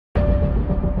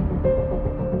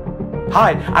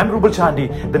Hi, I'm Ruble Chandy,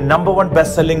 the #1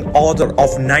 best-selling author of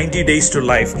 90 Days to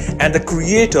Life and the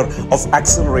creator of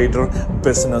Accelerator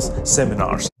Business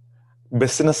Seminars.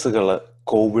 ബിസിനസ്സുകൾ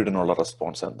കോവിഡിനുള്ള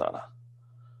response എന്താണ്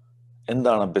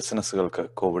ബിസിനസ്സുകൾക്ക്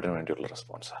കോവിഡിന് വേണ്ടിയുള്ള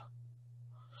response?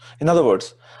 In other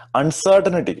words,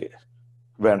 അൺസർട്ടനിറ്റിക്ക്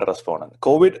വേണ്ട respond.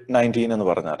 COVID-19 എന്ന്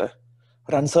പറഞ്ഞാൽ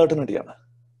ഒരു അൺസർട്ടനിറ്റിയാണ്.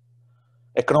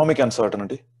 Economic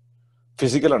uncertainty,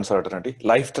 physical uncertainty,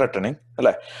 life threatening,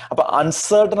 അല്ലെ? അപ്പൊ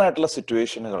അൺസർട്ടൺ ആയിട്ടുള്ള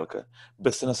സിറ്റുവേഷനുകൾക്ക്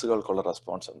ബിസിനസ്സുകൾക്കുള്ള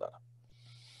റെസ്പോൺസ് എന്താണ്?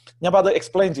 ഞാൻ അത്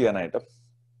എക്സ്പ്ലെയിൻ ചെയ്യാനായിട്ട്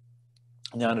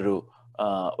ഞാനൊരു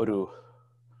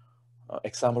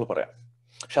എക്സാമ്പിൾ പറയാം.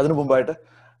 പക്ഷെ അതിനു മുമ്പായിട്ട്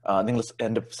നിങ്ങൾ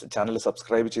എൻ്റെ ചാനൽ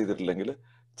സബ്സ്ക്രൈബ് ചെയ്തിട്ടില്ലെങ്കിൽ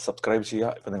സബ്സ്ക്രൈബ്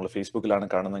ചെയ്യുക. ഇപ്പം നിങ്ങൾ ഫേസ്ബുക്കിലാണ്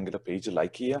കാണുന്നതെങ്കിൽ പേജ്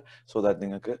ലൈക്ക് ചെയ്യുക, സോ ദാറ്റ്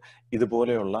നിങ്ങൾക്ക്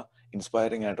ഇതുപോലെയുള്ള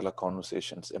ഇൻസ്പയറിംഗ് ആയിട്ടുള്ള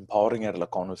കോൺവെർസേഷൻസ്, എംപവറിംഗ് ആയിട്ടുള്ള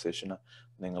കോൺവെർസേഷന്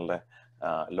നിങ്ങളുടെ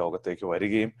ലോകത്തേക്ക്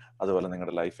വരികയും അതുപോലെ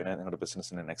നിങ്ങളുടെ ലൈഫിനെ, നിങ്ങളുടെ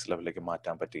ബിസിനസ്സിനെ നെക്സ്റ്റ് ലെവലിലേക്ക്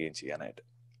മാറ്റാൻ പറ്റുകയും ചെയ്യാനായിട്ട്.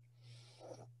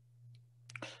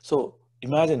 സോ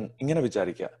ഇമാജിൻ, ഇങ്ങനെ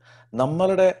വിചാരിക്കുക,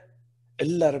 നമ്മളുടെ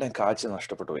എല്ലാവരുടെയും കാഴ്ച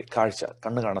നഷ്ടപ്പെട്ടു പോയി.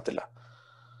 കണ്ണ് കാണത്തില്ല,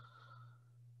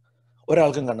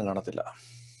 ഒരാൾക്കും കണ്ണ് കാണത്തില്ല,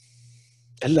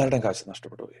 എല്ലാവരുടെയും കാഴ്ച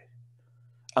നഷ്ടപ്പെട്ടു പോയി.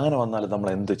 അങ്ങനെ വന്നാൽ നമ്മൾ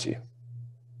എന്ത് ചെയ്യും?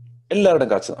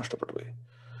 എല്ലാവരുടെയും കാഴ്ച നഷ്ടപ്പെട്ടു പോയി.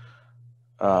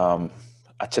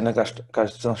 അച്ഛൻ്റെ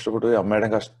കാഴ്ച നഷ്ടപ്പെട്ടു പോയി, അമ്മയുടെ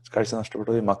കാഴ്ച നഷ്ടപ്പെട്ടു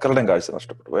പോയി, മക്കളുടെയും കാഴ്ച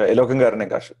നഷ്ടപ്പെട്ടു പോയി, അയൽവക്കംകാരുടെയും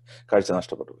കാഴ്ച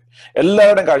നഷ്ടപ്പെട്ടു പോയി,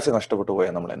 എല്ലാവരുടെയും കാഴ്ച നഷ്ടപ്പെട്ടു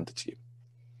പോയാൽ നമ്മൾ എന്ത് ചെയ്യും?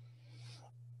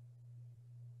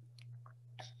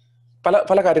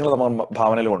 പല കാര്യങ്ങൾ നമ്മൾ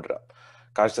ഭാവനയിൽ കൊണ്ടുവരാം.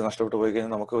 കാഴ്ച നഷ്ടപ്പെട്ടു പോയി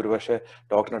കഴിഞ്ഞാൽ നമുക്ക് ഒരുപക്ഷെ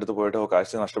ഡോക്ടറിന് അടുത്ത് പോയിട്ട്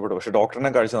കാഴ്ച നഷ്ടപ്പെട്ടു, പക്ഷെ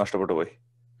ഡോക്ടറിനെ കാഴ്ച നഷ്ടപ്പെട്ടു പോയി,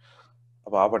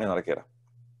 അപ്പൊ ആ പണി നടക്കില്ല.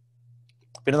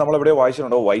 പിന്നെ നമ്മൾ എവിടെയോ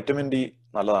വായിച്ചിട്ടുണ്ടോ വൈറ്റമിൻ ഡി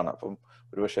നല്ലതാണ്. അപ്പം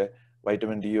ഒരുപക്ഷെ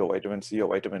വൈറ്റമിൻ ഡിയോ വൈറ്റമിൻ സിയോ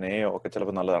വൈറ്റമിൻ എയോ ഒക്കെ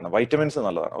ചിലപ്പോൾ നല്ലതാണ്. വൈറ്റമിൻസ്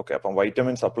നല്ലതാണ്. ഓക്കെ, അപ്പം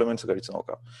വൈറ്റമിൻ സപ്ലിമെന്റ്സ് കഴിച്ച്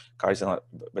നോക്കാം കാഴ്ച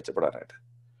മെച്ചപ്പെടാനായിട്ട്.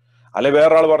 അല്ലെ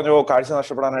വേറൊരാൾ പറഞ്ഞു കാഴ്ച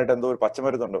നഷ്ടപ്പെടാനായിട്ട് എന്തോ ഒരു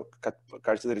പച്ചമരുന്നുണ്ടോ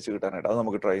കാഴ്ച തിരിച്ചു കിട്ടാനായിട്ട്, അത്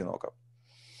നമുക്ക് ട്രൈ ചെയ്ത് നോക്കാം.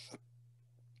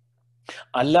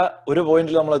 അല്ല, ഒരു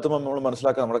പോയിന്റിൽ നമ്മൾ എത്തുമ്പോൾ നമ്മൾ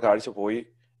മനസ്സിലാക്കുക നമ്മുടെ കാഴ്ച പോയി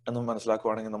എന്ന്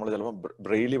മനസ്സിലാക്കുവാണെങ്കിൽ നമ്മൾ ചിലപ്പോൾ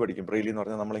ബ്രെയിലി പഠിക്കും. ബ്രെയിലി എന്ന്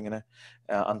പറഞ്ഞാൽ നമ്മളിങ്ങനെ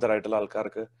അന്ധരായിട്ടുള്ള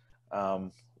ആൾക്കാർക്ക്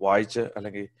വായിച്ച്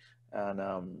അല്ലെങ്കിൽ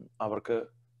അവർക്ക്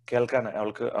കേൾക്കാൻ,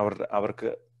 അവർക്ക്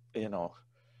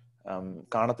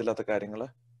കാണത്തില്ലാത്ത കാര്യങ്ങൾ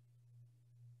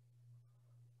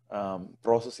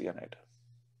പ്രോസസ് ചെയ്യാനായിട്ട്.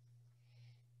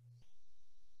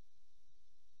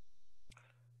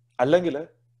 അല്ലെങ്കിൽ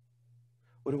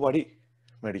ഒരു വടി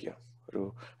മേടിക്കാം,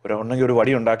 ഒരെണ്ണെങ്കിൽ ഒരു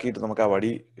വടി ഉണ്ടാക്കിയിട്ട് നമുക്ക് ആ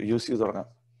വടി യൂസ് ചെയ്ത് തുടങ്ങാം.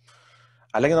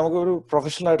 അല്ലെങ്കിൽ നമുക്ക് ഒരു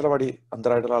പ്രൊഫഷണൽ ആയിട്ടുള്ള വടി,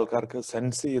 അന്തരായിട്ടുള്ള ആൾക്കാർക്ക്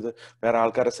സെൻസ് ചെയ്ത് വേറെ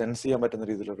ആൾക്കാരെ സെൻസ് ചെയ്യാൻ പറ്റുന്ന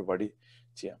രീതിയിലൊരു വടി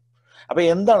ചെയ്യാം. അപ്പൊ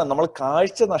എന്താണ്, നമ്മൾ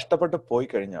കാഴ്ച നഷ്ടപ്പെട്ട് പോയി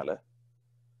കഴിഞ്ഞാൽ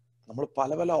നമ്മൾ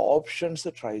പല ഓപ്ഷൻസ്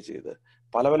ട്രൈ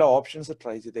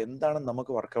ചെയ്ത് എന്താണ്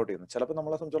നമുക്ക് വർക്ക്ഔട്ട് ചെയ്യുന്നത്. ചിലപ്പോൾ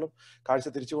നമ്മളെ സംബന്ധിച്ചോളം കാഴ്ച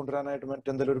തിരിച്ചു കൊണ്ടുവരാനായിട്ട്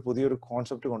മറ്റെന്തെങ്കിലും ഒരു പുതിയൊരു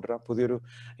കോൺസെപ്റ്റ് കൊണ്ടുവരാം, പുതിയൊരു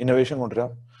ഇന്നോവേഷൻ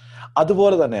കൊണ്ടുവരാം.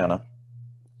 അതുപോലെ തന്നെയാണ്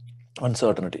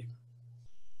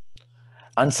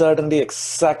അൺസർട്ടനിറ്റി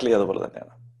എക്സാക്ട്ലി അതുപോലെ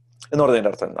തന്നെയാണ്. എന്ന്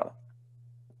പറഞ്ഞതിന്റെ അർത്ഥം എന്താണ്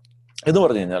എന്ന്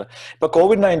പറഞ്ഞു കഴിഞ്ഞാൽ, ഇപ്പൊ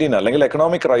COVID-19 അല്ലെങ്കിൽ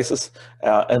എക്കണോമിക് ക്രൈസിസ്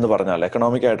എന്ന് പറഞ്ഞാൽ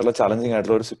എക്കണോമിക് ആയിട്ടുള്ള ചലഞ്ചിങ്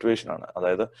ആയിട്ടുള്ള ഒരു സിറ്റുവേഷൻ ആണ്.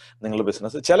 അതായത് നിങ്ങളുടെ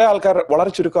ബിസിനസ്, ചില ആൾക്കാർ,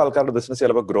 വളരെ ചുരുക്കം ആൾക്കാരുടെ ബിസിനസ്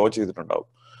ചിലപ്പോൾ ഗ്രോ ചെയ്തിട്ടുണ്ടാവും.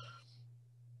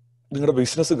 നിങ്ങളുടെ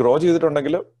ബിസിനസ് ഗ്രോ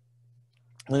ചെയ്തിട്ടുണ്ടെങ്കിൽ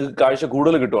നിങ്ങൾക്ക് കാഴ്ച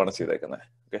കൂടുതൽ കിട്ടുവാണ് ചെയ്തേക്കുന്നത്.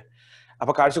 ഓക്കെ,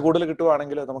 അപ്പൊ കാഴ്ച കൂടുതൽ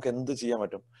കിട്ടുവാണെങ്കിൽ നമുക്ക് എന്ത് ചെയ്യാൻ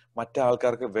പറ്റും? മറ്റേ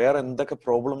ആൾക്കാർക്ക് വേറെ എന്തൊക്കെ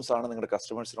പ്രോബ്ലംസ് ആണ് നിങ്ങളുടെ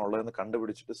കസ്റ്റമേഴ്സിനുള്ളതെന്ന്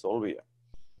കണ്ടുപിടിച്ചിട്ട് സോൾവ് ചെയ്യാം.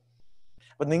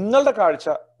 അപ്പൊ നിങ്ങളുടെ കാഴ്ച,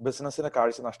 ബിസിനസ്സിന്റെ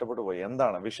കാഴ്ച നഷ്ടപ്പെട്ടു പോയി,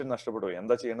 എന്താണ് വിഷൻ നഷ്ടപ്പെട്ടു പോയി,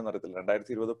 എന്താ ചെയ്യണമെന്ന് അറിയത്തില്ല,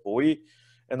 2020 പോയി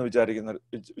എന്ന്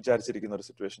വിചാരിച്ചിരിക്കുന്ന ഒരു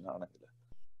സിറ്റുവേഷൻ ആണെങ്കിൽ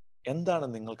എന്താണ്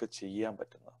നിങ്ങൾക്ക് ചെയ്യാൻ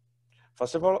പറ്റുന്നത്?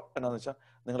 ഫസ്റ്റ് ഓഫ് ഓൾ എന്താണെന്ന് വെച്ചാൽ,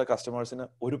 നിങ്ങളുടെ കസ്റ്റമേഴ്സിന്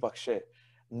ഒരു പക്ഷേ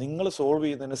നിങ്ങൾ സോൾവ്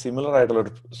ചെയ്യുന്നതിന് സിമിലർ ആയിട്ടുള്ള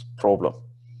ഒരു പ്രോബ്ലം,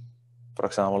 ഫോർ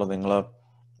എക്സാമ്പിൾ നിങ്ങൾ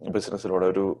ബിസിനസ്സിലൂടെ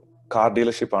ഒരു കാർ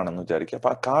ഡീലർഷിപ്പ് ആണെന്ന് വിചാരിക്കുക.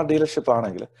 അപ്പൊ ആ കാർ ഡീലർഷിപ്പ്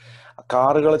ആണെങ്കിൽ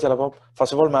കാറുകൾ ചിലപ്പോൾ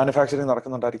first of all manufacturing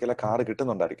നടക്കുന്നുണ്ടായിരിക്കില്ല, car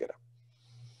കിട്ടുന്നുണ്ടായിരിക്കില്ല.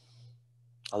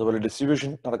 അതുപോലെ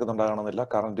ഡിസ്ട്രിബ്യൂഷൻ നടക്കുന്നുണ്ടാകണമെന്നില്ല,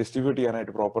 കാരണം ഡിസ്ട്രിബ്യൂട്ട്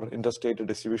ചെയ്യാനായിട്ട് പ്രോപ്പർ ഇന്റർസ്റ്റേറ്റ്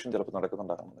ഡിസ്ട്രിബ്യൂഷൻ ചിലപ്പോൾ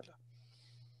നടക്കുന്നുണ്ടാകണമെന്നില്ല.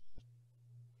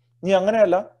 ഇനി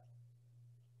അങ്ങനെയല്ല,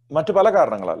 മറ്റു പല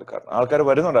കാരണങ്ങളാൽ ആൾക്കാർ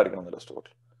വരുന്നുണ്ടായിരിക്കണമെന്നില്ല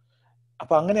സ്റ്റോറിൽ.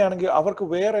 അപ്പൊ അങ്ങനെയാണെങ്കിൽ അവർക്ക്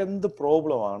വേറെ എന്ത്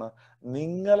പ്രോബ്ലമാണ്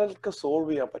നിങ്ങൾക്ക്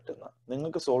സോൾവ് ചെയ്യാൻ പറ്റുന്ന,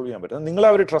 നിങ്ങളെ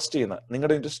അവർ ട്രസ്റ്റ് ചെയ്യുന്ന,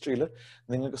 നിങ്ങളുടെ ഇൻഡസ്ട്രിയിൽ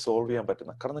നിങ്ങൾക്ക് സോൾവ് ചെയ്യാൻ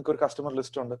പറ്റുന്ന, കാരണം നിങ്ങൾക്ക് ഒരു കസ്റ്റമർ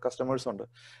ലിസ്റ്റ് ഉണ്ട്, കസ്റ്റമേഴ്സ് ഉണ്ട്,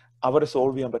 അവരെ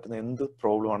സോൾവ് ചെയ്യാൻ പറ്റുന്ന എന്ത്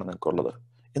പ്രോബ്ലമാണ് നിങ്ങൾക്കുള്ളത്,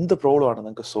 എന്ത് പ്രോബ്ലമാണ്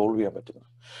നിങ്ങൾക്ക് സോൾവ് ചെയ്യാൻ പറ്റുന്നത്.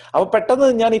 അപ്പൊ പെട്ടെന്ന്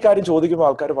ഞാൻ ഈ കാര്യം ചോദിക്കുമ്പോൾ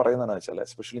ആൾക്കാർ പറയുന്നതെന്ന് വെച്ചാൽ,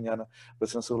 എസ്പെഷ്യലി ഞാൻ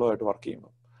ബിസിനസ്സുകളുമായിട്ട് വർക്ക്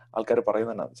ചെയ്യുമ്പോൾ ആൾക്കാർ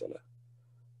പറയുന്നതെന്നു വെച്ചാൽ,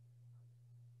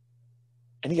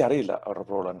 എനിക്കറിയില്ല അവരുടെ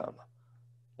പ്രോബ്ലം എന്താണെന്ന്,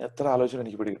 എത്ര ആലോചന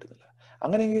എനിക്ക് പിടി കിട്ടുന്നില്ല.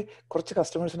 അങ്ങനെയെങ്കിൽ കുറച്ച്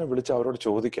കസ്റ്റമേഴ്സിനെ വിളിച്ച് അവരോട്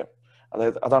ചോദിക്കാം.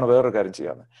 അതാണ് വേറൊരു കാര്യം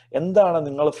ചെയ്യാന്ന്. എന്താണ്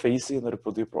നിങ്ങൾ ഫേസ് ചെയ്യുന്ന ഒരു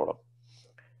പുതിയ പ്രോബ്ലം,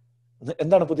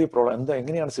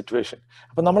 എങ്ങനെയാണ് സിറ്റുവേഷൻ?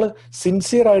 അപ്പൊ നമ്മൾ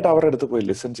സിൻസിയർ ആയിട്ട് അവരുടെ അടുത്ത് പോയി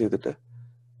ലിസൺ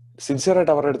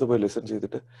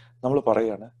ചെയ്തിട്ട് നമ്മൾ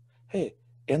പറയുകയാണ്, ഹേ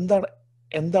എന്താണ്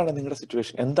എന്താണ് നിങ്ങളുടെ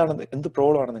സിറ്റുവേഷൻ, എന്ത്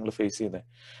പ്രോബ്ലമാണ് നിങ്ങൾ ഫേസ് ചെയ്യുന്നത്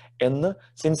എന്ന്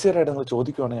സിൻസിയറായിട്ട് നിങ്ങൾ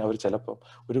ചോദിക്കുകയാണെങ്കിൽ അവർ ചിലപ്പം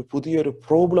ഒരു പുതിയൊരു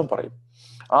പ്രോബ്ലം പറയും.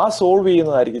 ആ സോൾവ്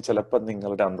ചെയ്യുന്നതായിരിക്കും ചിലപ്പോൾ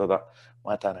നിങ്ങളുടെ അന്ധത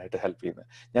മാറ്റാനായിട്ട് ഹെൽപ്പ് ചെയ്യുന്നത്.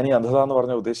 ഞാൻ ഈ അന്ധത എന്ന്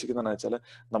പറഞ്ഞാൽ ഉദ്ദേശിക്കുന്നതെന്ന് വെച്ചാൽ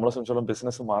നമ്മളെ സംബന്ധിച്ചോളം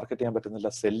ബിസിനസ് മാർക്കറ്റ് ചെയ്യാൻ പറ്റുന്നില്ല,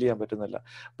 സെല് ചെയ്യാൻ പറ്റുന്നില്ല,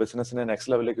 ബിസിനസ്സിനെ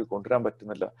നെക്സ്റ്റ് ലെവലിലേക്ക് കൊണ്ടുവരാൻ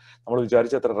പറ്റുന്നില്ല, നമ്മൾ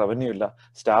വിചാരിച്ച അത്ര റവന്യൂ ഇല്ല,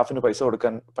 സ്റ്റാഫിന് പൈസ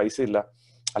കൊടുക്കാൻ പൈസ ഇല്ല,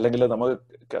 അല്ലെങ്കിൽ നമുക്ക്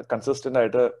കൺസിസ്റ്റന്റ്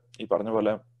ആയിട്ട് ഈ പറഞ്ഞ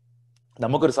പോലെ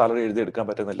നമുക്കൊരു സാലറി എഴുതി എടുക്കാൻ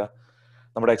പറ്റുന്നില്ല,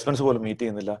 നമ്മുടെ എക്സ്പെൻസ് പോലും മീറ്റ്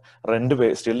ചെയ്യുന്നില്ല,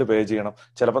 സ്റ്റില്ല് പേ ചെയ്യണം,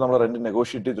 ചിലപ്പോൾ നമ്മൾ റെന്റ്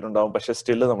നെഗോഷിയേറ്റ് ചെയ്തിട്ടുണ്ടാവും, പക്ഷേ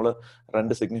സ്റ്റില്ല് നമ്മൾ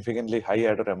റെന്റ് സിഗ്നിഫിക്കൻ്റ്ലി ഹൈ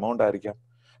ആയിട്ടൊരു എമൗണ്ട് ആയിരിക്കാം.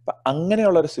 അപ്പൊ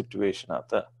അങ്ങനെയുള്ള ഒരു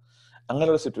സിറ്റുവേഷനകത്ത്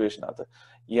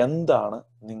എന്താണ്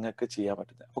നിങ്ങൾക്ക് ചെയ്യാൻ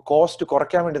പറ്റുന്നത്? അപ്പൊ കോസ്റ്റ്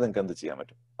കുറയ്ക്കാൻ വേണ്ടി നിങ്ങൾക്ക് എന്ത് ചെയ്യാൻ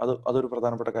പറ്റും? അതൊരു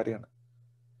പ്രധാനപ്പെട്ട കാര്യമാണ്.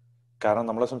 കാരണം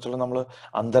നമ്മളെ സംബന്ധിച്ചിടത്തോളം നമ്മൾ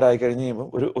അന്ധരായി കഴിഞ്ഞ് കഴിയുമ്പോൾ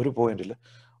ഒരു പോയിന്റിൽ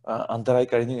അന്ധരായി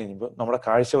കഴിഞ്ഞ് കഴിയുമ്പോൾ നമ്മുടെ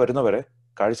കാഴ്ച വരുന്നവരെ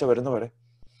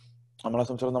നമ്മളെ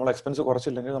സംബന്ധിച്ചിടത്തോളം നമ്മൾ എക്സ്പെൻസ്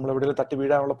കുറച്ചില്ലെങ്കിൽ നമ്മൾ എവിടെയെങ്കിലും തട്ടി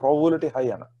വീഴാനുള്ള പ്രോബിലിറ്റി ഹൈ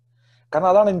ആണ്. കാരണം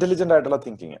അതാണ് ഇന്റലിജന്റ് ആയിട്ടുള്ള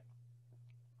തിങ്കിങ്.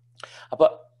 അപ്പൊ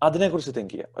അതിനെക്കുറിച്ച്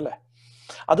തിങ്ക് ചെയ്യാം അല്ലെ.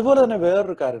 അതുപോലെ തന്നെ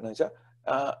വേറൊരു കാര്യം എന്ന് വെച്ചാൽ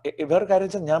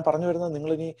ഞാൻ പറഞ്ഞു വരുന്നത്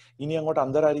നിങ്ങൾ ഇനി അങ്ങോട്ട്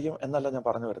അന്ധരായിരിക്കും എന്നല്ല ഞാൻ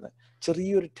പറഞ്ഞു വരുന്നത്.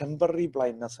 ചെറിയൊരു ടെമ്പററി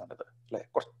ബ്ലൈൻഡ്നെസ് ആണിത് അല്ലെ.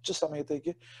 കുറച്ച്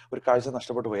സമയത്തേക്ക് ഒരു കാഴ്ച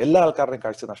നഷ്ടപ്പെട്ടു പോയി, എല്ലാ ആൾക്കാരുടെയും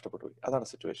കാഴ്ച നഷ്ടപ്പെട്ടു പോയി, അതാണ്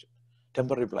സിറ്റുവേഷൻ,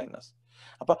 ടെമ്പററി ബ്ലൈൻഡ്നെസ്.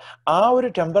 അപ്പൊ ആ ഒരു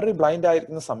ടെമ്പററി ബ്ലൈൻഡ്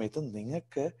ആയിരിക്കുന്ന സമയത്ത്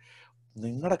നിങ്ങൾക്ക്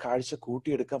നിങ്ങളുടെ കാഴ്ച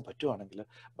കൂട്ടിയെടുക്കാൻ പറ്റുവാണെങ്കിൽ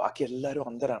ബാക്കി എല്ലാവരും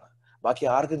അന്ധരാണ്, ബാക്കി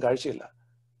ആർക്കും കാഴ്ചയില്ല.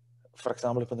 ഫോർ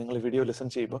എക്സാമ്പിൾ, ഇപ്പൊ നിങ്ങൾ വീഡിയോ ലിസൺ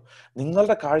ചെയ്യുമ്പോൾ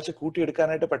നിങ്ങളുടെ കാഴ്ച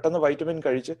കൂട്ടിയെടുക്കാനായിട്ട് പെട്ടെന്ന് വൈറ്റമിൻ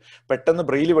കഴിച്ച്, പെട്ടെന്ന്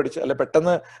ബ്രെയിലി പഠിച്ച്, അല്ലെ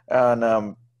പെട്ടെന്ന്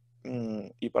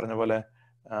ഈ പറഞ്ഞ പോലെ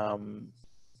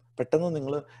പെട്ടെന്ന്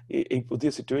നിങ്ങൾ ഈ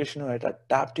പുതിയ സിറ്റുവേഷനുമായിട്ട്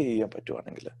അഡാപ്റ്റ് ചെയ്യാൻ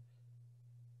പറ്റുവാണെങ്കിൽ,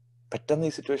 പെട്ടെന്ന്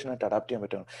ഈ സിറ്റുവേഷനായിട്ട് അഡാപ്റ്റ് ചെയ്യാൻ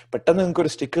പറ്റുവാണെങ്കിൽ, പെട്ടെന്ന് നിങ്ങൾക്ക് ഒരു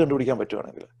സ്റ്റിക്ക് കണ്ടുപിടിക്കാൻ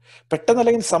പറ്റുവാണെങ്കിൽ, പെട്ടെന്ന്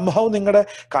അല്ലെങ്കിൽ സംഭവം നിങ്ങളുടെ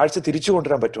കാഴ്ച തിരിച്ചു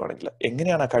കൊണ്ടുവരാൻ പറ്റുവാണെങ്കിൽ,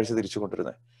 എങ്ങനെയാണ് ആ കാഴ്ച തിരിച്ചു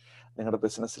കൊണ്ടുവരുന്നത്? നിങ്ങളുടെ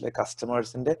ബിസിനസ്സിലെ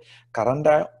കസ്റ്റമേഴ്സിന്റെ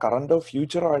കറണ്ടോ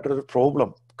ഫ്യൂച്ചറോ ആയിട്ടൊരു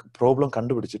പ്രോബ്ലം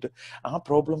കണ്ടുപിടിച്ചിട്ട് ആ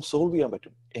പ്രോബ്ലം സോൾവ് ചെയ്യാൻ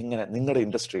പറ്റും. എങ്ങനെ? നിങ്ങളുടെ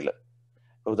ഇൻഡസ്ട്രിയിൽ.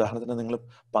 ഉദാഹരണത്തിന് നിങ്ങൾ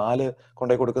പാല്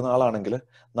കൊണ്ടുപോയി കൊടുക്കുന്ന ആളാണെങ്കിൽ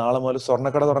നാളെ മുതൽ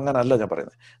സ്വർണ്ണക്കട തുടങ്ങാനല്ല ഞാൻ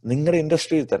പറയുന്നത്, നിങ്ങളുടെ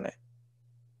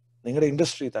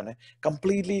ഇൻഡസ്ട്രിയിൽ തന്നെ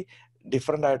കംപ്ലീറ്റ്ലി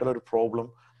ഡിഫറെന്റ് ആയിട്ടുള്ള ഒരു പ്രോബ്ലം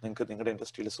നിങ്ങൾക്ക് നിങ്ങളുടെ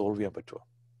ഇൻഡസ്ട്രിയിൽ സോൾവ് ചെയ്യാൻ പറ്റുമോ?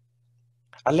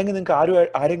 അല്ലെങ്കിൽ നിങ്ങൾക്ക്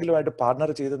ആരെങ്കിലുമായിട്ട് പാർട്ണർ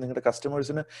ചെയ്ത് നിങ്ങളുടെ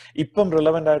കസ്റ്റമേഴ്സിന് ഇപ്പം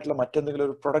റിലവന്റ് ആയിട്ടുള്ള മറ്റെന്തെങ്കിലും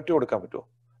ഒരു പ്രൊഡക്റ്റ് കൊടുക്കാൻ പറ്റുമോ?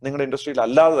 നിങ്ങളുടെ ഇൻഡസ്ട്രിയിൽ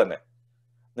അല്ലാതെ തന്നെ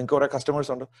നിങ്ങൾക്ക് കുറെ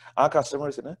കസ്റ്റമേഴ്സ് ഉണ്ട്, ആ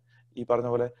കസ്റ്റമേഴ്സിന് ഈ പറഞ്ഞ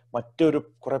പോലെ മറ്റൊരു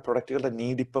കുറെ പ്രൊഡക്റ്റുകളുടെ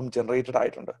നീഡ് ഇപ്പം ജനറേറ്റഡ്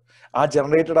ആയിട്ടുണ്ട്. ആ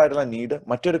ജനറേറ്റഡ് ആയിട്ടുള്ള നീഡ്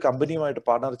മറ്റൊരു കമ്പനിയുമായിട്ട്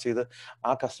പാർട്ണർ ചെയ്ത്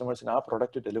ആ കസ്റ്റമേഴ്സിന് ആ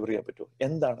പ്രൊഡക്റ്റ് ഡെലിവറി ചെയ്യാൻ പറ്റുമോ?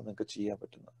 എന്താണ് നിങ്ങൾക്ക് ചെയ്യാൻ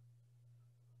പറ്റുന്നത്?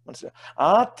 മനസ്സിലായി? ആ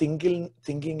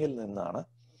തിങ്കിങ്ങിൽ നിന്നാണ്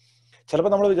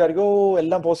ചിലപ്പോൾ നമ്മൾ വിചാരിക്കും,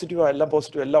 എല്ലാം പോസിറ്റീവ്,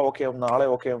 എല്ലാം ഓക്കെ ആവും, നാളെ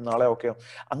ഓക്കെ ആവും.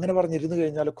 അങ്ങനെ പറഞ്ഞിരുന്നു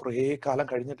കഴിഞ്ഞാൽ കുറേ കാലം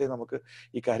കഴിഞ്ഞിട്ടേ നമുക്ക്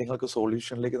ഈ കാര്യങ്ങൾക്ക്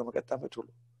സൊല്യൂഷനിലേക്ക് നമുക്ക് എത്താൻ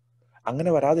പറ്റുള്ളൂ. അങ്ങനെ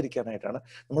വരാതിരിക്കാനായിട്ടാണ്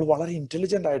നമ്മൾ വളരെ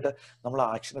ഇന്റലിജന്റ് ആയിട്ട് നമ്മൾ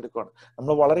ആക്ഷൻ എടുക്കുകയാണ്,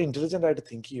 നമ്മൾ വളരെ ഇന്റലിജന്റ് ആയിട്ട്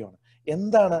തിങ്ക് ചെയ്യുകയാണ്.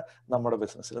 എന്താണ് നമ്മുടെ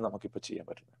ബിസിനസ്സിൽ നമുക്കിപ്പോൾ ചെയ്യാൻ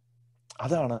പറ്റുന്നത്?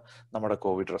 അതാണ് നമ്മുടെ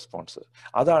കോവിഡ് റെസ്പോൺസ്,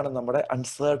 അതാണ് നമ്മുടെ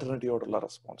അൺസർട്ടനിറ്റിയോടുള്ള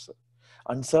റെസ്പോൺസ്.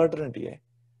 അൺസർട്ടനിറ്റിയെ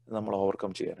നമ്മൾ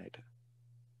ഓവർകം ചെയ്യാനായിട്ട്,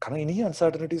 കാരണം ഇനിയും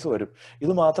അൺസർട്ടനിറ്റീസ് വരും.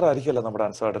 ഇത് മാത്രമായിരിക്കില്ല നമ്മുടെ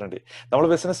അൺസർട്ടനിറ്റി. നമ്മൾ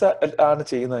ബിസിനസ് ആണ്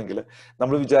ചെയ്യുന്നതെങ്കിൽ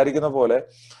നമ്മൾ വിചാരിക്കുന്ന പോലെ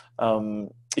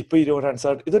ഇപ്പൊ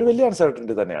ഇതൊരു വലിയ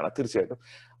അൺസർട്ടനിറ്റി തന്നെയാണ് തീർച്ചയായിട്ടും.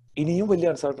 ഇനിയും വലിയ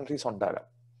അൺസർട്ടനിറ്റീസ് ഉണ്ടാകാം.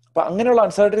 അപ്പൊ അങ്ങനെയുള്ള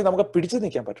അൺസർട്ടനിറ്റി നമുക്ക് പിടിച്ചു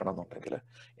നിൽക്കാൻ പറ്റണം എന്നുണ്ടെങ്കിൽ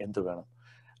എന്ത് വേണം?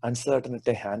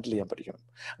 അൺസർട്ടനിറ്റി ഹാൻഡിൽ ചെയ്യാൻ പഠിക്കണം.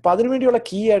 അപ്പൊ അതിനുവേണ്ടിയുള്ള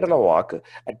കീ ആയിട്ടുള്ള വാക്ക്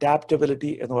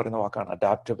അഡാപ്റ്റബിലിറ്റി എന്ന് പറയുന്ന വാക്കാണ്.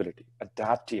 അഡാപ്റ്റബിലിറ്റി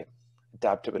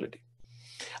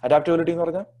എന്ന്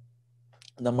പറഞ്ഞാൽ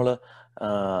നമ്മൾ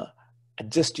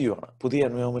അഡ്ജസ്റ്റ് ചെയ്യുവാണ്, പുതിയ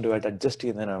എൻവയോൺമെന്റുമായിട്ട് അഡ്ജസ്റ്റ്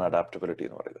ചെയ്യുന്നതിനാണ് അഡാപ്റ്റബിലിറ്റി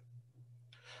എന്ന് പറയുന്നത്.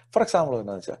 ഫോർ എക്സാമ്പിൾ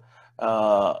എന്താണെന്ന് വെച്ചാൽ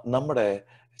നമ്മുടെ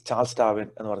ചാൾസ് ഡാർവിൻ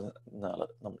എന്ന് പറഞ്ഞ ആള്,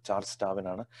 ചാൾസ്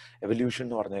ഡാർവിനാണ് എവല്യൂഷൻ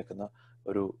എന്ന് പറഞ്ഞേക്കുന്ന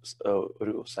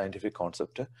ഒരു സയന്റിഫിക്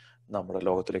കോൺസെപ്റ്റ് നമ്മുടെ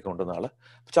ലോകത്തിലേക്ക് കൊണ്ടുവന്ന ആള്.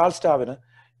 ചാൾസ് ഡാർവിന്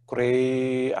കുറേ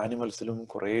ആനിമൽസിലും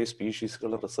കുറേ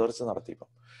സ്പീഷീസുകൾ റിസർച്ച് നടത്തിയപ്പോൾ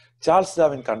ചാൾസ്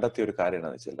ഡാർവിൻ കണ്ടെത്തിയ ഒരു കാര്യം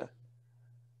എന്താണെന്ന് വെച്ചാൽ,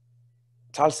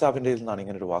 ചാൾസ് ഡാർവിൻ്റെ നിന്നാണ്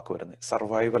ഇങ്ങനെ ഒരു വാക്ക് വരുന്നത്,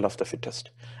 സർവൈവൽ ഓഫ് ദ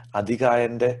ഫിറ്റസ്റ്റ്.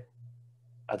 അധികായന്റെ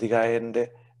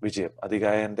വിജയം,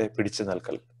 അധികായന്റെ പിടിച്ചു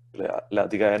നിൽക്കൽ, അല്ല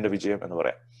അധികായന്റെ വിജയം എന്ന്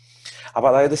പറയാം. അപ്പൊ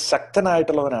അതായത്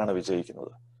ശക്തനായിട്ടുള്ളവനാണ്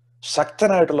വിജയിക്കുന്നത്,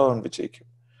 ശക്തനായിട്ടുള്ളവൻ വിജയിക്കും,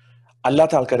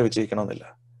 അല്ലാത്ത ആൾക്കാർ വിജയിക്കണമെന്നില്ല.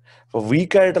 അപ്പൊ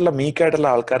മീക്കായിട്ടുള്ള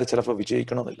ആൾക്കാർ ചിലപ്പോൾ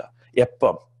വിജയിക്കണമെന്നില്ല.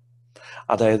 എപ്പം?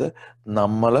 അതായത്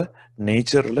നമ്മള്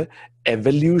നേച്ചറിൽ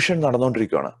എവല്യൂഷൻ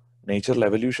നടന്നുകൊണ്ടിരിക്കുകയാണ്.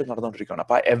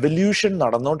 അപ്പൊ ആ എവല്യൂഷൻ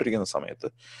നടന്നുകൊണ്ടിരിക്കുന്ന സമയത്ത്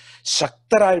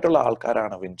ശക്തരായിട്ടുള്ള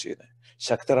ആൾക്കാരാണ് വിൻ ചെയ്യുന്നത്,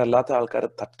 ശക്തരല്ലാത്ത ആൾക്കാർ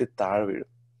തട്ടി താഴെ വീഴും.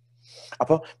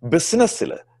 അപ്പൊ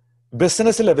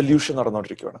ബിസിനസ്സിൽ എവല്യൂഷൻ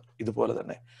നടന്നുകൊണ്ടിരിക്കുകയാണ്. ഇതുപോലെ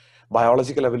തന്നെ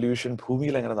ബയോളജിക്കൽ എവല്യൂഷൻ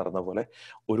ഭൂമിയിൽ എങ്ങനെ നടന്ന പോലെ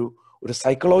ഒരു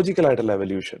സൈക്കോളജിക്കൽ ആയിട്ടുള്ള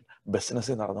എവല്യൂഷൻ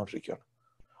ബിസിനസ്സിൽ നടന്നുകൊണ്ടിരിക്കുകയാണ്.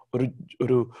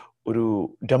 ഒരു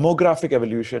ഡെമോഗ്രാഫിക്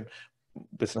എവല്യൂഷൻ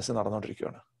ബിസിനസ്സിൽ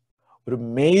നടന്നുകൊണ്ടിരിക്കുകയാണ്. ഒരു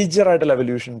മേജർ ആയിട്ടുള്ള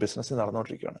എവല്യൂഷൻ ബിസിനസ്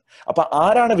നടന്നുകൊണ്ടിരിക്കുകയാണ്. അപ്പൊ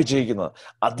ആരാണ് വിജയിക്കുന്നത്?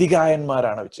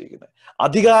 അധികായന്മാരാണ് വിജയിക്കുന്നത്.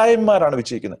 അധികായന്മാരാണ്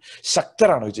വിജയിക്കുന്നത്.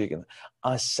 ശക്തരാണ് വിജയിക്കുന്നത്.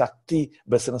 ആ ശക്തി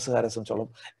ബിസിനസ്സുകാരെ സംബന്ധിച്ചോളം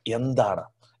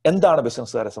എന്താണ്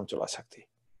ബിസിനസ്സുകാരെ സംബന്ധിച്ചുള്ള ആ ശക്തി?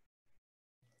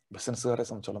 ബിസിനസ്സുകാരെ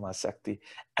സംബന്ധിച്ചോളം ആ ശക്തി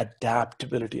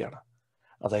അഡാപ്റ്റബിലിറ്റിയാണ്.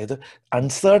 അതായത്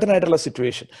അൺസർട്ടൺ ആയിട്ടുള്ള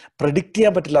സിറ്റുവേഷൻ, പ്രെഡിക്റ്റ്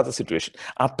ചെയ്യാൻ പറ്റില്ലാത്ത സിറ്റുവേഷൻ,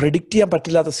 ആ പ്രെഡിക്റ്റ് ചെയ്യാൻ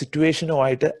പറ്റില്ലാത്ത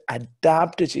സിറ്റുവേഷനുമായിട്ട്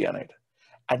അഡാപ്റ്റ്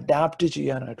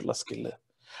ചെയ്യാനായിട്ടുള്ള സ്കില്ല്,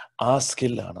 ആ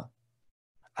സ്കില്ലാണ്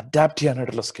അഡാപ്റ്റ്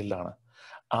ചെയ്യാനായിട്ടുള്ള സ്കില്ലാണ്.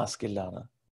 ആ സ്കില്ലാണ്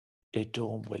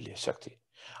ഏറ്റവും വലിയ ശക്തി.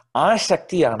 ആ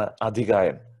ശക്തിയാണ്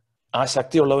അധികായൻ. ആ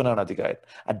ശക്തിയുള്ളവനാണ് അധികായൻ.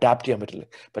 അഡാപ്റ്റ് ചെയ്യാൻ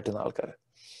പറ്റുന്ന ആൾക്കാർ.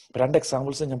 2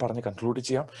 എക്സാമ്പിൾസ് ഞാൻ പറഞ്ഞ് കൺക്ലൂഡ്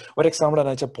ചെയ്യാം. ഒരു എക്സാമ്പിൾ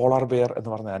എന്താ വെച്ചാൽ പോളാർ ബെയർ എന്ന്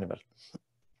പറഞ്ഞ ആനിമൽ.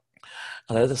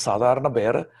 അതായത് സാധാരണ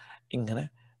ബെയർ ഇങ്ങനെ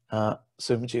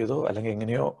സ്വിം ചെയ്തോ അല്ലെങ്കിൽ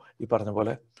എങ്ങനെയോ ഈ പറഞ്ഞ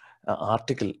പോലെ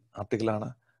ആർട്ടിക്കിലാണ്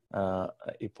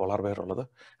ഈ പോളാർ ബെയർ ഉള്ളത്.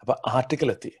 അപ്പൊ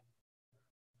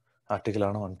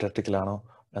ആർട്ടിക്കിലാണോ അന്റാർട്ടിക്കിലാണോ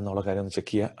എന്നുള്ള കാര്യം ഒന്ന്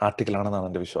ചെക്ക് ചെയ്യുക. ആർട്ടിക്കിലാണെന്നാണ്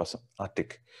എൻ്റെ വിശ്വാസം.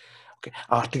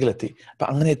 ആർട്ടിക്കിലെത്തി. അപ്പൊ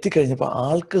അങ്ങനെ എത്തിക്കഴിഞ്ഞപ്പോൾ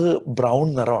ആൾക്ക് ബ്രൗൺ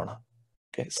നിറമാണ്.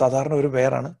 സാധാരണ ഒരു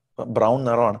ബെയറാണ്, ബ്രൗൺ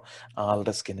നിറമാണ്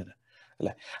ആളുടെ സ്കിന്നിന്,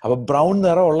 അല്ലെ? അപ്പൊ ബ്രൗൺ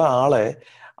നിറമുള്ള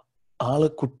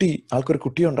ആൾക്കൊരു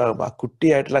കുട്ടി ഉണ്ടാകുമ്പോൾ ആ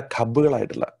കുട്ടിയായിട്ടുള്ള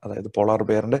കബുകളായിട്ടുള്ള, അതായത് പോളാർ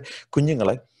ബെയറിന്റെ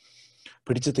കുഞ്ഞുങ്ങളെ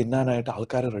പിടിച്ച് തിന്നാനായിട്ട്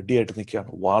ആൾക്കാർ റെഡിയായിട്ട് നിൽക്കുകയാണ്.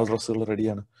 വാൾറസുകൾ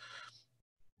റെഡിയാണ്,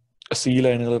 സീ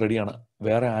ലയണുകൾ റെഡിയാണ്,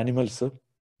 വേറെ ആനിമൽസ്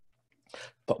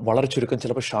വളരെ ചുരുക്കം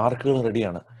ചിലപ്പോൾ ഷാർക്കുകൾ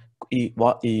റെഡിയാണ്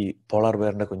ഈ പോളാർ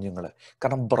ബെയറിന്റെ കുഞ്ഞുങ്ങളെ.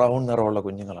 കാരണം ബ്രൗൺ നിറമുള്ള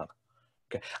കുഞ്ഞുങ്ങളാണ്.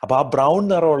 അപ്പൊ ആ ബ്രൗൺ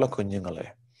നിറമുള്ള കുഞ്ഞുങ്ങളെ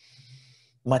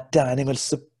മറ്റ്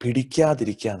ആനിമൽസ്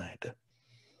പിടിക്കാതിരിക്കാനായിട്ട്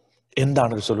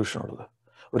എന്താണ് ഒരു സൊല്യൂഷൻ ഉള്ളത്?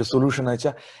 ഒരു സൊല്യൂഷൻ എന്ന്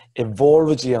വെച്ചാൽ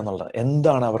എവോൾവ് ചെയ്യുക എന്നുള്ളത്.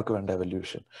 എന്താണ് അവർക്ക് വേണ്ട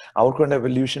എവല്യൂഷൻ? അവർക്ക് വേണ്ട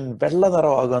എവല്യൂഷൻ വെള്ള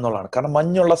നിറമാകുക എന്നുള്ളതാണ്. കാരണം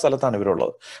മഞ്ഞുള്ള സ്ഥലത്താണ്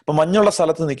ഇവരുള്ളത്. അപ്പൊ മഞ്ഞുള്ള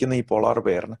സ്ഥലത്ത് നിൽക്കുന്ന ഈ പോളാർ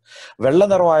ബെയറിന് വെള്ള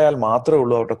നിറമായാൽ മാത്രമേ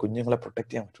ഉള്ളൂ അവരുടെ കുഞ്ഞുങ്ങളെ പ്രൊട്ടക്ട്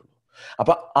ചെയ്യാൻ പറ്റുള്ളൂ.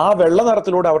 അപ്പൊ ആ വെള്ള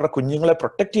നിറത്തിലൂടെ അവരുടെ കുഞ്ഞുങ്ങളെ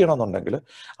പ്രൊട്ടക്ട് ചെയ്യണമെന്നുണ്ടെങ്കിൽ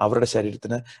അവരുടെ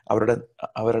ശരീരത്തിന്,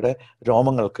 അവരുടെ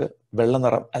രോമങ്ങൾക്ക് വെള്ള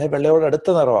നിറം അല്ലെങ്കിൽ വെള്ളയോട് അടുത്ത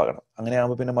നിറമാകണം.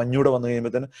 അങ്ങനെയാകുമ്പോൾ പിന്നെ മഞ്ഞൂടെ വന്നു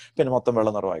കഴിയുമ്പോഴത്തേന് പിന്നെ മൊത്തം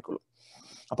വെള്ള നിറമായിക്കോളും.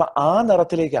 അപ്പൊ ആ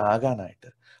നിറത്തിലേക്ക്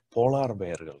ആകാനായിട്ട് പോളാർ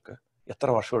ബെയറുകൾക്ക് എത്ര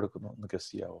വർഷം എടുക്കുന്നു എന്ന് ഗസ്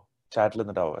ചെയ്യാവോ? ചാറ്റിൽ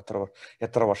നിന്നിട്ടാവോ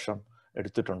എത്ര വർഷം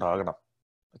എടുത്തിട്ടുണ്ടാകണം?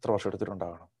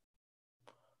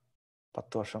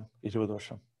 10 വർഷം, 20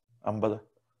 വർഷം, 50,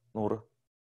 100,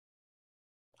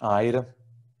 1000,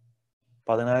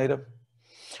 10,000,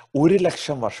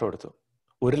 1,00,000 വർഷം എടുത്തു.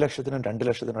 1,00,000-നും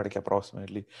 2,00,000-നും ഇടയ്ക്ക്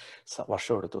അപ്രോക്സിമേറ്റ്ലി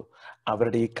വർഷം എടുത്തു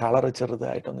അവരുടെ ഈ കളർ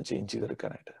ചെറുതായിട്ടൊന്ന് ചേഞ്ച്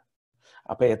ചെയ്തെടുക്കാനായിട്ട്.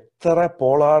 അപ്പൊ എത്ര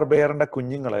പോളാർ ബെയറിന്റെ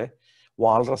കുഞ്ഞുങ്ങളെ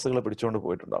വാൾറസുകൾ പിടിച്ചുകൊണ്ട്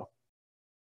പോയിട്ടുണ്ടാവും?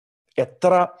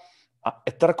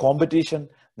 എത്ര കോമ്പറ്റീഷൻ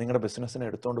നിങ്ങളുടെ ബിസിനസ്സിനെ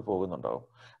എടുത്തുകൊണ്ട് പോകുന്നുണ്ടാവും?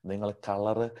 നിങ്ങൾ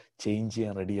കളറ് ചേഞ്ച്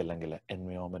ചെയ്യാൻ റെഡി അല്ലെങ്കിൽ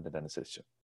എൻവയോൺമെന്റിനനുസരിച്ച്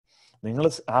നിങ്ങൾ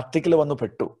ആർട്ടിക്കിൾ വന്ന്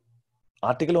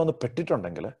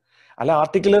പെട്ടിട്ടുണ്ടെങ്കിൽ, അല്ല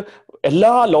ആർട്ടിക്കിൾ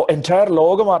എൻറ്റയർ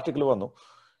ലോകം ആർട്ടിക്കിൾ വന്നു,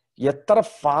 എത്ര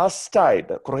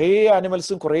ഫാസ്റ്റായിട്ട് കുറേ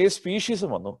ആനിമൽസും കുറേ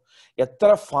സ്പീഷീസും വന്നു, എത്ര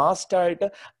ഫാസ്റ്റായിട്ട്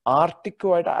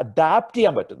ആർട്ടിക്കുമായിട്ട് അഡാപ്റ്റ്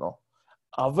ചെയ്യാൻ പറ്റുന്നോ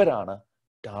അവരാണ്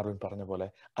ഡാർവിൻ പറഞ്ഞ പോലെ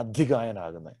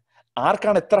അധികായനാകുന്നത്.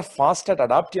 ആർക്കാണ് എത്ര ഫാസ്റ്റായിട്ട്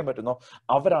അഡാപ്റ്റ് ചെയ്യാൻ പറ്റുന്നോ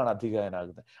അവരാണ്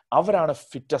അധികായനാകുന്നത്, അവരാണ്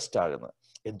ഫിറ്റസ്റ്റ് ആകുന്നത്.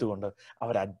 എന്തുകൊണ്ട്?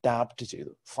 അവർ അഡാപ്റ്റ്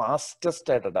ചെയ്തു, ഫാസ്റ്റസ്റ്റ്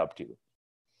ആയിട്ട് അഡാപ്റ്റ് ചെയ്തു.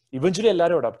 ഇവഞ്ച്വലി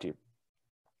എല്ലാവരും അഡാപ്റ്റ് ചെയ്യും.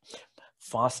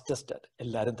 ഫാസ്റ്റസ്റ്റ് ആയിട്ട്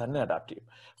എല്ലാവരും തന്നെ അഡാപ്റ്റ് ചെയ്യും.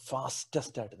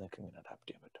 ഫാസ്റ്റസ്റ്റ് ആയിട്ട് നിങ്ങൾക്ക് ഇങ്ങനെ അഡാപ്റ്റ്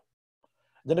ചെയ്യാൻ പറ്റും.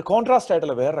 ഇതിന്റെ കോൺട്രാസ്റ്റ്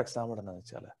ആയിട്ടുള്ള വേറൊരു എക്സാമ്പിൾ എന്താണെന്ന്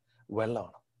വെച്ചാൽ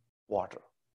വെള്ളമാണ്, വാട്ടർ.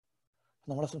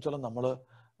 നമ്മളെ സംബന്ധിച്ചോളം നമ്മൾ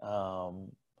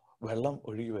വെള്ളം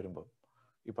ഒഴുകി വരുമ്പോൾ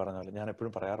ഈ പറഞ്ഞ പോലെ ഞാൻ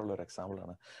എപ്പോഴും പറയാറുള്ള ഒരു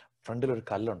എക്സാമ്പിളാണ്, ഫ്രണ്ടിലൊരു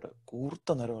കല്ലുണ്ട്, കൂർത്ത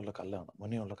നിറമുള്ള കല്ലാണ്,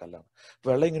 മുന്നേയുള്ള കല്ലാണ്.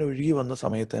 വെള്ളം ഇങ്ങനെ ഒഴുകി വന്ന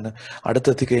സമയത്തേന്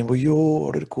അടുത്തെത്തി കഴിയുമ്പോൾ അയ്യോ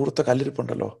അവിടെ ഒരു കൂർത്ത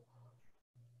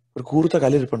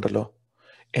കല്ലിരിപ്പുണ്ടല്ലോ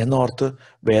എന്നോർത്ത്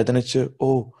വേദനിച്ച്,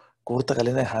 കൂർത്ത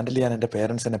കല്ലിനെ ഹാൻഡിൽ ചെയ്യാൻ എൻ്റെ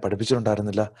പേരൻസ് എന്നെ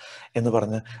പഠിപ്പിച്ചിട്ടുണ്ടായിരുന്നില്ല എന്ന്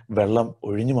പറഞ്ഞ് വെള്ളം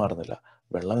ഒഴിഞ്ഞു മാറുന്നില്ല.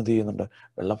 വെള്ളം എന്ത് ചെയ്യുന്നുണ്ട്?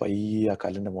 വെള്ളം പയ്യെ ആ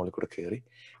കല്ലിൻ്റെ മുകളിൽ കൂടെ കയറി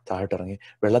താഴോട്ടിറങ്ങി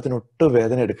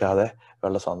വേദന എടുക്കാതെ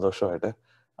വെള്ളം സന്തോഷമായിട്ട്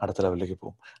അടുത്ത ലെവലിലേക്ക്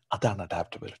പോകും. അതാണ്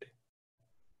അഡാപ്റ്റബിലിറ്റി.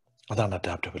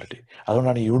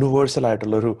 അതുകൊണ്ടാണ് യൂണിവേഴ്സൽ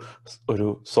ആയിട്ടുള്ള ഒരു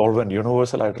സോൾവെന്റ്,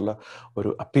 യൂണിവേഴ്സൽ ആയിട്ടുള്ള ഒരു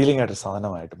അപ്പീലിംഗ് ആയിട്ട്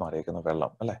സാധനമായിട്ട് മാറിയേക്കുന്ന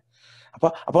വെള്ളം, അല്ലെ?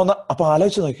 അപ്പൊ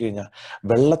ആലോചിച്ച് നോക്കി കഴിഞ്ഞാൽ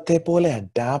വെള്ളത്തെ പോലെ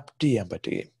അഡാപ്റ്റ് ചെയ്യാൻ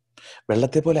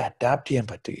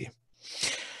പറ്റുകയും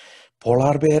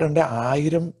പോളാർ ബെയറിന്റെ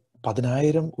 1000,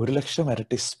 10,000, 1,00,000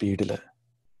 ഇരട്ടി സ്പീഡില്,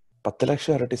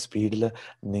 10,00,000 ഇരട്ടി സ്പീഡില്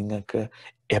നിങ്ങൾക്ക്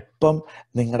എപ്പം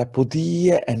നിങ്ങളുടെ പുതിയ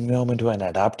എൻവയോൺമെന്റുമായി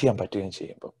അഡാപ്റ്റ് ചെയ്യാൻ പറ്റുകയും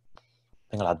ചെയ്യുമ്പോൾ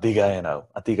നിങ്ങൾ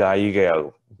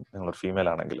അധികായികയാകും. നിങ്ങളൊരു ഫീമെയിൽ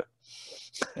ആണെങ്കിൽ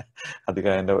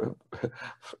അധികായന്റെ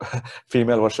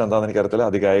ഫീമെയിൽ വർഷം എന്താണെന്ന് എനിക്കറിയത്തില്ല,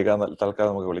 അധികായിക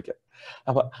തൽക്കാലം നമുക്ക് വിളിക്കാം.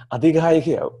 അപ്പൊ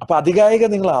അധികായികയാകും. അപ്പൊ അധികായിക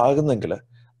നിങ്ങൾ ആകുന്നെങ്കിൽ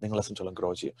നിങ്ങളെ സംബന്ധിച്ചോളം ഗ്രോ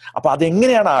ചെയ്യും. അപ്പൊ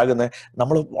അതെങ്ങനെയാണ് ആകുന്നത്?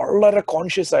 നമ്മൾ വളരെ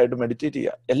കോൺഷ്യസ് ആയിട്ട് മെഡിറ്റേറ്റ്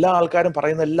ചെയ്യുക. എല്ലാ ആൾക്കാരും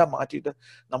പറയുന്ന എല്ലാം മാറ്റിയിട്ട്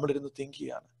നമ്മളിരുന്ന് തിങ്ക്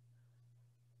ചെയ്യാണ്.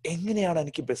 എങ്ങനെയാണ്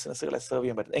എനിക്ക് ബിസിനസ്സുകളെ സെർവ്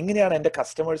ചെയ്യാൻ പറ്റുന്നത്? എങ്ങനെയാണ് എൻ്റെ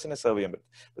കസ്റ്റമേഴ്സിനെ സെർവ് ചെയ്യാൻ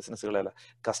പറ്റുന്നത്? ബിസിനസ്സുകളല്ല,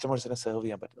 കസ്റ്റമേഴ്സിനെ സെർവ്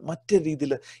ചെയ്യാൻ പറ്റുന്നത് മറ്റൊരു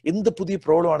രീതിയിൽ. എന്ത് പുതിയ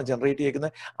പ്രോബ്ലമാണ് ജനറേറ്റ്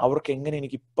ചെയ്യുന്നത്, അവർക്ക് എങ്ങനെ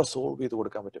എനിക്ക് ഇപ്പം സോൾവ് ചെയ്ത്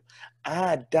കൊടുക്കാൻ പറ്റും? ആ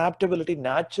അഡാപ്റ്റബിലിറ്റി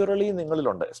നാച്ചുറലി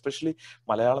നിങ്ങളിലുണ്ട്. എസ്പെഷ്യലി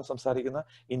മലയാളം സംസാരിക്കുന്ന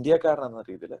ഇന്ത്യക്കാരൻ എന്ന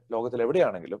രീതിയിൽ ലോകത്തിൽ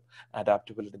എവിടെയാണെങ്കിലും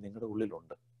അഡാപ്റ്റബിലിറ്റി നിങ്ങളുടെ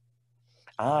ഉള്ളിലുണ്ട്.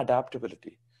 ആ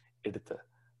അഡാപ്റ്റബിലിറ്റി എടുത്ത്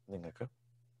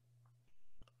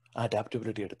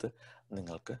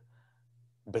നിങ്ങൾക്ക്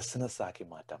ബിസിനസ്സാക്കി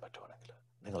മാറ്റാൻ പറ്റുവാണെങ്കിൽ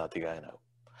നിങ്ങൾ അധികായനാകും.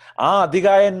 ആ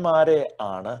അധികായന്മാരെ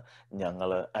ആണ് ഞങ്ങൾ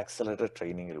ആക്സലറേറ്റർ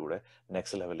ട്രെയിനിങ്ങിലൂടെ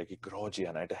നെക്സ്റ്റ് ലെവലിലേക്ക് ഗ്രോ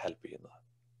ചെയ്യാനായിട്ട് ഹെൽപ്പ് ചെയ്യുന്നത്.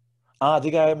 ആ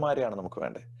അധികായന്മാരെയാണ് നമുക്ക്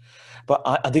വേണ്ടത്. അപ്പൊ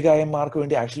ആ അധികായന്മാർക്ക്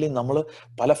വേണ്ടി ആക്ച്വലി നമ്മൾ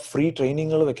പല ഫ്രീ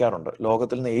ട്രെയിനിങ്ങുകൾ വെക്കാറുണ്ട്.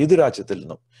 ലോകത്തിൽ നിന്ന് ഏത് രാജ്യത്തിൽ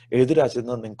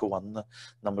നിന്നും നിങ്ങൾക്ക് വന്ന്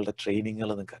നമ്മളുടെ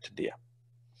ട്രെയിനിങ്ങുകൾ നിങ്ങൾക്ക് അറ്റൻഡ് ചെയ്യാം.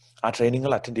 ആ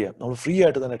ട്രെയിനിങ്ങുകൾ അറ്റൻഡ് ചെയ്യാം. നമ്മൾ ഫ്രീ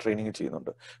ആയിട്ട് തന്നെ ട്രെയിനിങ്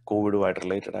ചെയ്യുന്നുണ്ട്, കോവിഡുമായിട്ട്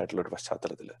റിലേറ്റഡ് ആയിട്ടുള്ള ഒരു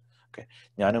പശ്ചാത്തലത്തിൽ. ഓക്കെ,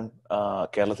 ഞാനും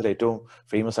കേരളത്തിലെ ഏറ്റവും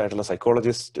ഫേമസ് ആയിട്ടുള്ള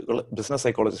ബിസിനസ്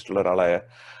സൈക്കോളജിസ്റ്റുള്ള ഒരാളായ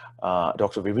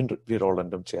ഡോക്ടർ വിപിൻ വി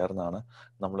റോളൻഡും ചേർന്നാണ്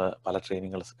നമ്മൾ പല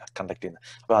ട്രെയിനിങ്ങുകൾ കണ്ടക്ട് ചെയ്യുന്നത്.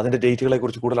 അപ്പോൾ അതിൻ്റെ ഡേറ്റുകളെ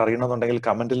കുറിച്ച് കൂടുതൽ അറിയണമെന്നുണ്ടെങ്കിൽ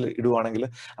കമൻറ്റിൽ ഇടുവാണെങ്കിൽ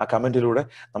ആ കമൻറ്റിലൂടെ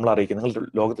നമ്മൾ അറിയിക്കും. നിങ്ങൾ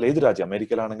ലോകത്തിലെ ഏത് രാജ്യം,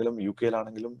 അമേരിക്കയിലാണെങ്കിലും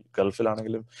UK-യിലാണെങ്കിലും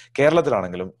ഗൾഫിലാണെങ്കിലും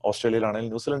കേരളത്തിലാണെങ്കിലും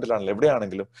ഓസ്ട്രേലിയയിലാണെങ്കിലും ന്യൂസിലൻഡിലാണെങ്കിലും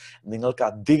എവിടെയാണെങ്കിലും നിങ്ങൾക്ക്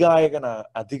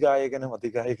അധികായകനും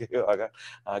അധികായികയോ ആകാൻ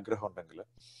ആഗ്രഹം ഉണ്ടെങ്കിൽ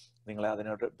നിങ്ങളെ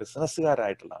അതിനോട്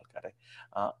ബിസിനസ്സുകാരായിട്ടുള്ള ആൾക്കാരെ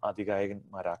ആ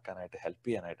അധികായകന്മാരാക്കാനായിട്ട് ഹെൽപ്പ്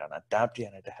ചെയ്യാനായിട്ടാണ്, അഡാപ്റ്റ്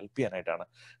ചെയ്യാനായിട്ട് ഹെൽപ്പ് ചെയ്യാനായിട്ടാണ്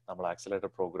നമ്മൾ ആക്സലറേറ്റർ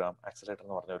പ്രോഗ്രാം, ആക്സലറേറ്റർ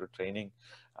എന്ന് പറഞ്ഞ ഒരു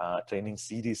ട്രെയിനിങ്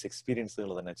സീരീസ്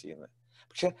എക്സ്പീരിയൻസുകൾ തന്നെ ചെയ്യുന്നത്.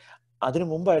 പക്ഷെ അതിന്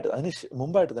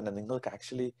മുമ്പായിട്ട് തന്നെ നിങ്ങൾക്ക്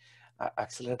ആക്ച്വലി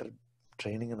ആക്സലറേറ്റർ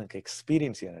ട്രെയിനിങ് നിങ്ങൾക്ക്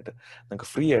എക്സ്പീരിയൻസ് ചെയ്യാനായിട്ട്, നിങ്ങൾക്ക്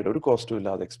ഫ്രീ ആയിട്ട് ഒരു കോസ്റ്റും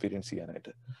ഇല്ലാതെ എക്സ്പീരിയൻസ്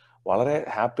ചെയ്യാനായിട്ട്, വളരെ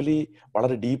ഹാപ്പിലി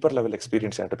വളരെ ഡീപ്പർ ലെവൽ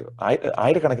എക്സ്പീരിയൻസ് ആയിട്ടൊരു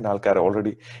ആയിരക്കണക്കിന് ആൾക്കാർ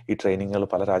ഓൾറെഡി ഈ ട്രെയിനിങ്ങുകൾ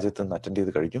പല രാജ്യത്ത് നിന്ന് അറ്റൻഡ്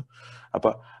ചെയ്ത് കഴിഞ്ഞു.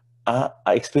 അപ്പൊ ആ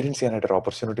എക്സ്പീരിയൻസ് ചെയ്യാനായിട്ടൊരു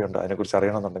ഓപ്പർച്യൂണിറ്റി ഉണ്ട്. അതിനെക്കുറിച്ച്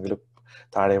അറിയണമെന്നുണ്ടെങ്കിൽ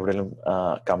താഴെ എവിടെയെങ്കിലും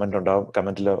കമന്റ് ഉണ്ടാവും,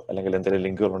 കമന്റിലോ അല്ലെങ്കിൽ എന്തെങ്കിലും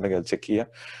ലിങ്കുകൾ ഉണ്ടെങ്കിൽ അത് ചെക്ക് ചെയ്യുക.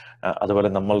 അതുപോലെ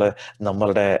നമ്മളുടെ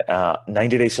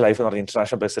 90 Days Life എന്ന് പറഞ്ഞ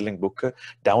international best selling book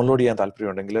download ചെയ്യാൻ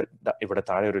താല്പര്യമുണ്ടെങ്കിൽ ഇവിടെ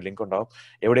താഴെ ഒരു ലിങ്ക് ഉണ്ടാവും.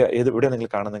 എവിടെ നിങ്ങൾ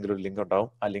കാണുന്നെങ്കിൽ ഒരു ലിങ്ക് ഉണ്ടാവും.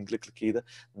 ആ ലിങ്കിൽ ക്ലിക്ക് ചെയ്ത്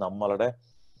നമ്മളുടെ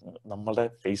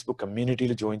ഫേസ്ബുക്ക്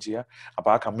കമ്മ്യൂണിറ്റിയിൽ ജോയിൻ ചെയ്യുക.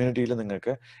 അപ്പോൾ ആ കമ്മ്യൂണിറ്റിയിൽ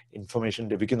നിങ്ങൾക്ക് ഇൻഫർമേഷൻ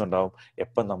ലഭിക്കുന്നുണ്ടാവും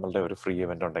എപ്പം നമ്മളുടെ ഒരു ഫ്രീ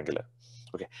ഇവന്റ് ഉണ്ടെങ്കിൽ.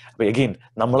 ഓക്കെ, അപ്പൊ എഗെയിൻ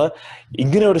നമ്മൾ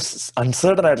ഇങ്ങനെ ഒരു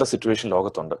അൺസർട്ടൺ ആയിട്ടുള്ള സിറ്റുവേഷൻ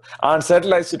ലോകത്തുണ്ട്. ആ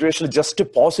അൺസർട്ടൺ ആയ സിറ്റുവേഷനിൽ ജസ്റ്റ്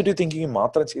പോസിറ്റീവ് തിങ്കിങ്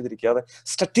മാത്രം ചെയ്തിരിക്കാതെ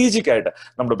സ്ട്രാറ്റജിക് ആയിട്ട്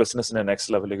നമ്മുടെ ബിസിനസിനെ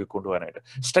നെക്സ്റ്റ് ലെവലിലേക്ക് കൊണ്ടുപോകാനായിട്ട്,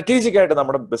 സ്ട്രാറ്റജിക് ആയിട്ട്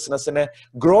നമ്മുടെ ബിസിനസിനെ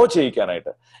ഗ്രോ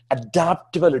ചെയ്യിക്കാനായിട്ട്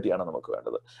അഡാപ്റ്റബിലിറ്റിയാണ് നമുക്ക്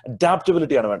വേണ്ടത്.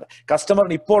 അഡാപ്റ്റബിലിറ്റിയാണ് വേണ്ടത്.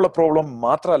 കസ്റ്റമറിന് ഇപ്പോൾ ഉള്ള പ്രോബ്ലം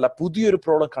മാത്രമല്ല, പുതിയൊരു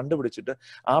പ്രോബ്ലം കണ്ടുപിടിച്ചിട്ട്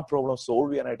ആ പ്രോബ്ലം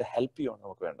സോൾവ് ചെയ്യാനായിട്ട് ഹെൽപ്പ് ചെയ്യുകയാണ്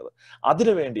നമുക്ക് വേണ്ടത്.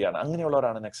 അതിനു വേണ്ടിയാണ്,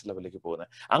 അങ്ങനെയുള്ളവരാണ് നെക്സ്റ്റ് ലെവലിലേക്ക്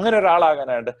പോകുന്നത്. അങ്ങനെ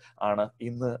ഒരാളാകാനായിട്ട് ആണ്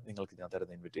ഇന്ന് നിങ്ങൾക്ക് ഞാൻ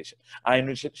തരുന്ന ഇൻവിറ്റേഷൻ. ആ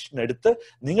ഇൻവിറ്റേഷൻ എടുത്ത്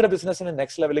നിങ്ങളുടെ ബിസിനസിനെ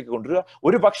നെക്സ്റ്റ് ലെവലിലേക്ക് കൊണ്ടുവരിക.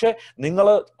 ഒരു പക്ഷേ നിങ്ങൾ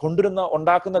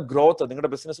ഉണ്ടാക്കുന്ന ഗ്രോത്ത്,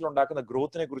 നിങ്ങളുടെ ബിസിനസ്സിൽ ഉണ്ടാക്കുന്ന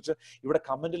ഗ്രോത്തിനെ കുറിച്ച് ഇവിടെ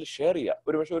കമന്റിൽ ഷെയർ ചെയ്യുക.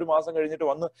 ഒരുപക്ഷെ ഒരു മാസം കഴിഞ്ഞിട്ട്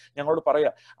വന്ന് ഞങ്ങളോട്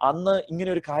പറയുക, അന്ന് ഇങ്ങനെ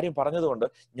ഒരു കാര്യം പറഞ്ഞതുകൊണ്ട്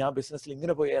ഞാൻ ബിസിനസ്സിൽ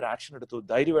ഇങ്ങനെ പോയി ഒരു ആക്ഷൻ എടുത്തു,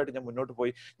 ധൈര്യമായിട്ട് ഞാൻ മുന്നോട്ട്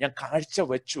പോയി, ഞാൻ കാഴ്ച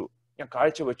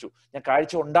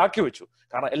ഉണ്ടാക്കി വെച്ചു.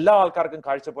 കാരണം എല്ലാ ആൾക്കാർക്കും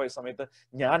കാഴ്ച പോയ സമയത്ത്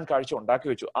ഞാൻ കാഴ്ച ഉണ്ടാക്കി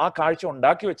വെച്ചു. ആ കാഴ്ച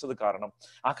ഉണ്ടാക്കി വെച്ചത്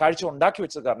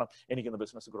കാരണം എനിക്കിന്ന്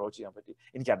ബിസിനസ് ഗ്രോ ചെയ്യാൻ പറ്റി,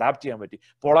 എനിക്ക് അഡാപ്റ്റ് ചെയ്യാൻ പറ്റി.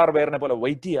 പോളാർ ബെയറിനെ പോലെ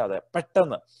വെയിറ്റ് ചെയ്യാതെ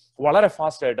പെട്ടെന്ന് വളരെ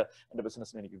ഫാസ്റ്റ് ആയിട്ട് എൻ്റെ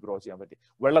ബിസിനസ്സിനെ എനിക്ക് ഗ്രോ ചെയ്യാൻ പറ്റി.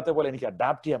 വെള്ളത്തെ പോലെ എനിക്ക്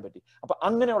അഡാപ്റ്റ് ചെയ്യാൻ പറ്റി. അപ്പൊ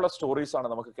അങ്ങനെയുള്ള സ്റ്റോറീസ് ആണ്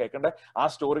നമുക്ക് കേൾക്കേണ്ടത്. ആ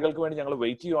സ്റ്റോറികൾക്ക് വേണ്ടി ഞങ്ങൾ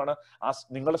വെയിറ്റ് ചെയ്യുവാണ്.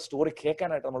 നിങ്ങളുടെ സ്റ്റോറി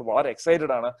കേൾക്കാനായിട്ട് നമ്മൾ വളരെ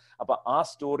എക്സൈറ്റഡ് ആണ്. അപ്പൊ ആ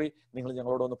സ്റ്റോറി നിങ്ങൾ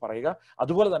ഞങ്ങളോട് ഒന്ന് പറയുക.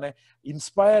 അതുപോലെ തന്നെ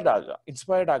ഇൻസ്പയർഡ് ആകുക.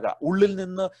 ഉള്ളിൽ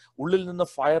നിന്ന്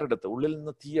ഫയർ എടുത്ത്, ഉള്ളിൽ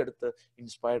നിന്ന് തീയെടുത്ത്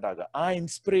ഇൻസ്പയർഡ് ആകുക. ആ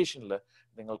ഇൻസ്പിറേഷനിൽ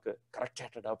നിങ്ങൾക്ക് കറക്റ്റ്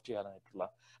ആയിട്ട് അഡാപ്റ്റ്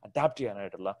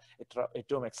ചെയ്യാനായിട്ടുള്ള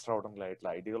ഏറ്റവും എക്സ്ട്രാ ഓർഡിനറി ആയിട്ടുള്ള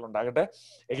ഐഡിയകൾ ഉണ്ടാകട്ടെ.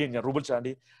 Again, ഞാൻ Rubel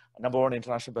Chandy, #1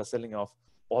 international best selling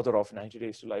author of 90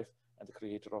 Days to Life and the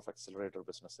creator of Accelerator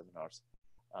Business Seminars.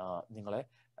 നിങ്ങളെ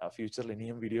ഫ്യൂച്ചറിൽ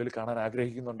ഇനിയും വീഡിയോയിൽ കാണാൻ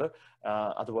ആഗ്രഹിക്കുന്നുണ്ട്.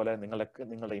 അതുപോലെ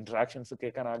നിങ്ങളുടെ ഇന്ററാക്ഷൻസ്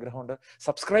കേൾക്കാൻ ആഗ്രഹമുണ്ട്.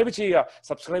 സബ്സ്ക്രൈബ്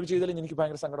ചെയ്താലും എനിക്ക്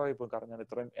ഭയങ്കര സങ്കടമായി പോകും. കാരണം ഞാൻ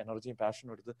ഇത്രയും എനർജിയും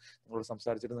പാഷനും എടുത്ത് നിങ്ങളോട്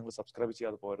സംസാരിച്ചിട്ട് നിങ്ങൾ സബ്സ്ക്രൈബ്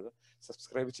ചെയ്യാതെ പോകരുത്.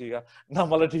 സബ്സ്ക്രൈബ് ചെയ്യുക,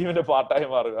 നമ്മളുടെ ടീമിന്റെ പാർട്ടായി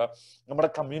മാറുക, നമ്മുടെ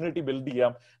കമ്മ്യൂണിറ്റി ബിൽഡ്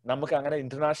ചെയ്യാം. നമുക്ക് അങ്ങനെ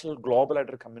ഇന്റർനാഷണൽ ഗ്ലോബൽ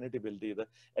ആയിട്ടൊരു കമ്മ്യൂണിറ്റി ബിൽഡ് ചെയ്ത്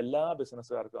എല്ലാ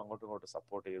ബിസിനസ്സുകാർക്കും അങ്ങോട്ടും ഇങ്ങോട്ടും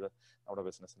സപ്പോർട്ട് ചെയ്ത് നമ്മുടെ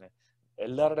ബിസിനസിനെ,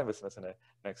 എല്ലാവരുടെയും ബിസിനസിനെ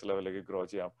നെക്സ്റ്റ് ലെവലിലേക്ക് ഗ്രോ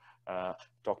ചെയ്യാം.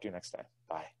 Talk to you next time.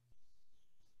 By.